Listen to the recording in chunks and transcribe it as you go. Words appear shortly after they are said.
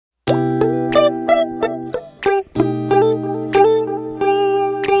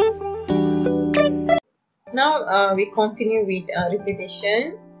Now we continue with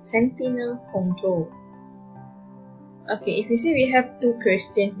repetition. Sentinel control. Okay, if you see, we have two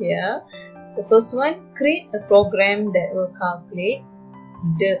questions here. The first one, create a program that will calculate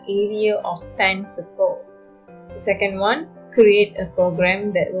the area of 10 circles. The second one, create a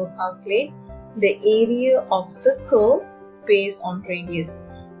program that will calculate the area of circles based on radius.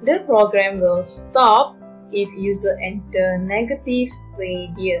 The program will stop if user enter negative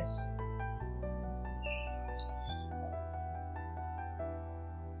radius.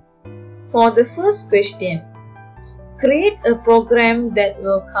 For the first question, create a program that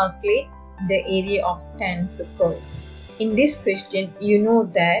will calculate the area of 10 circles. In this question, you know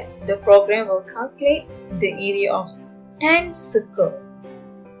that the program will calculate the area of 10 circles.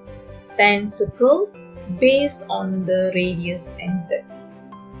 10 circles based on the radius entered.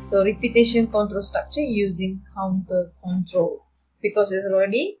 So repetition control structure using counter control, because it's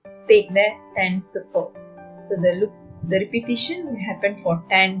already state that 10 circles. So the repetition will happen for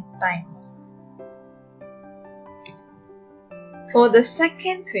 10 times. For the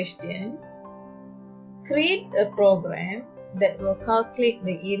second question, create a program that will calculate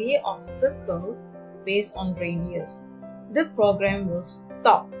the area of circles based on radius. The program will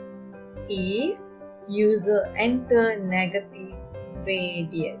stop if user enter negative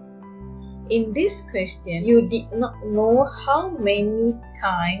radius. In this question, you did not know how many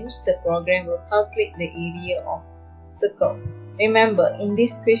times the program will calculate the area of circle. Remember, in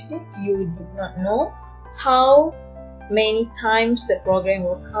this question, you did not know how many times the program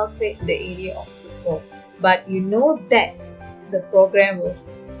will calculate the area of circle, but you know that the program will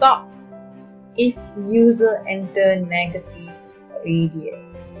stop if user enter negative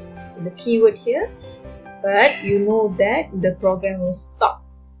radius. So the keyword here, but you know that the program will stop.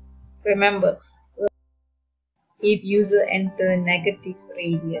 Remember, if user enter negative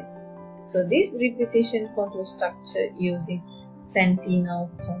radius. So this repetition control structure using Sentinel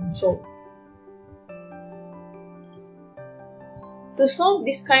control. To solve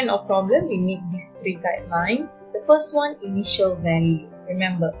this kind of problem, we need these three guidelines. The first one, initial value.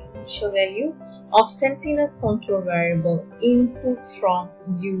 Remember, initial value of Sentinel control variable, input from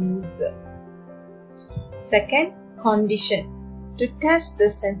user. Second, condition to test the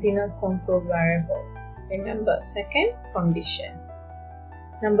Sentinel control variable. Remember, second, condition.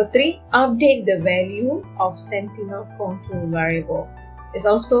 Number 3, update the value of Sentinel control variable. It's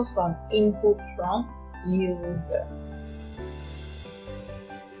also from input from user.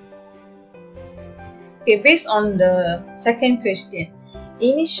 Okay, based on the second question,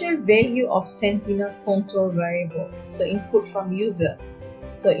 initial value of Sentinel control variable. So input from user.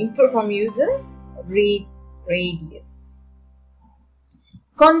 So input from user, read radius.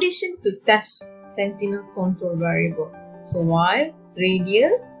 Condition to test Sentinel control variable. So while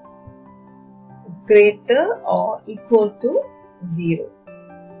radius greater or equal to 0.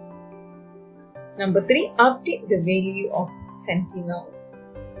 Number 3, update the value of Sentinel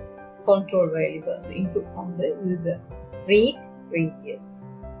control variable. So input from the user, read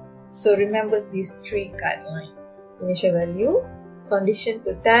radius. So remember these three guidelines: initial value, condition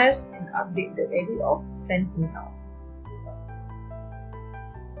to test, and update the value of Sentinel.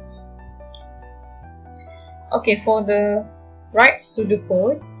 Okay, for the write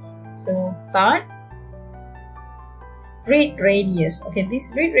pseudocode, so start, read radius. Okay,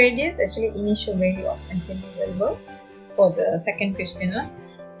 this read radius actually initial value of Sentinel variable for the second question.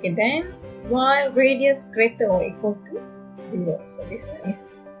 Okay, then while radius greater or equal to 0. So this one is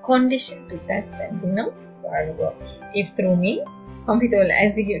condition to test Sentinel variable. If true means computer will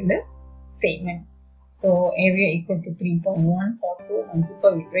execute the statement. So area equal to 3.142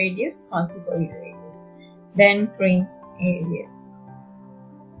 multiple with radius, multiple with radius. Then print area.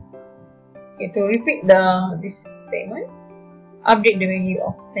 Okay, to repeat this statement, update the value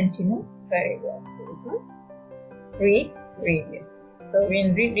of Sentinel variable. So this one, read radius. So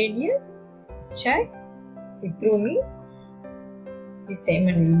when read radius, check. If true means this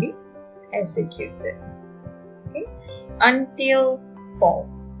statement will be executed. Okay, until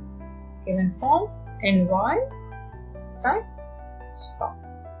false. Okay, when false and while, start, stop.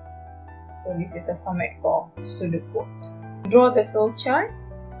 So this is the format for pseudocode. Draw the flow chart.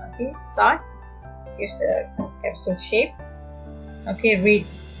 Okay, start. Use the capsule shape. Okay, read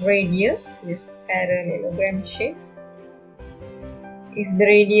radius. Use parallelogram shape. If the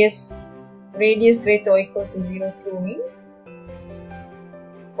radius greater or equal to 0, true means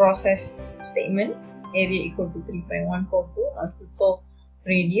process statement, area equal to 3.142 multiple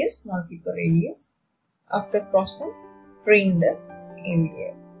radius, multiple radius. After process, print the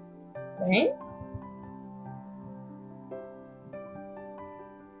area. Then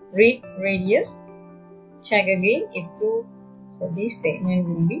read radius, check again if true. So this statement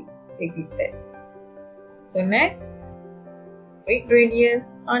will be repeated. So next, read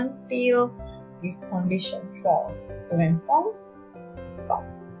radius until this condition false. So when false, stop.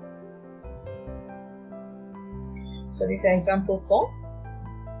 So this is an example for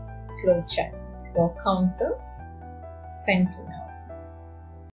flowchart for counter Sentinel.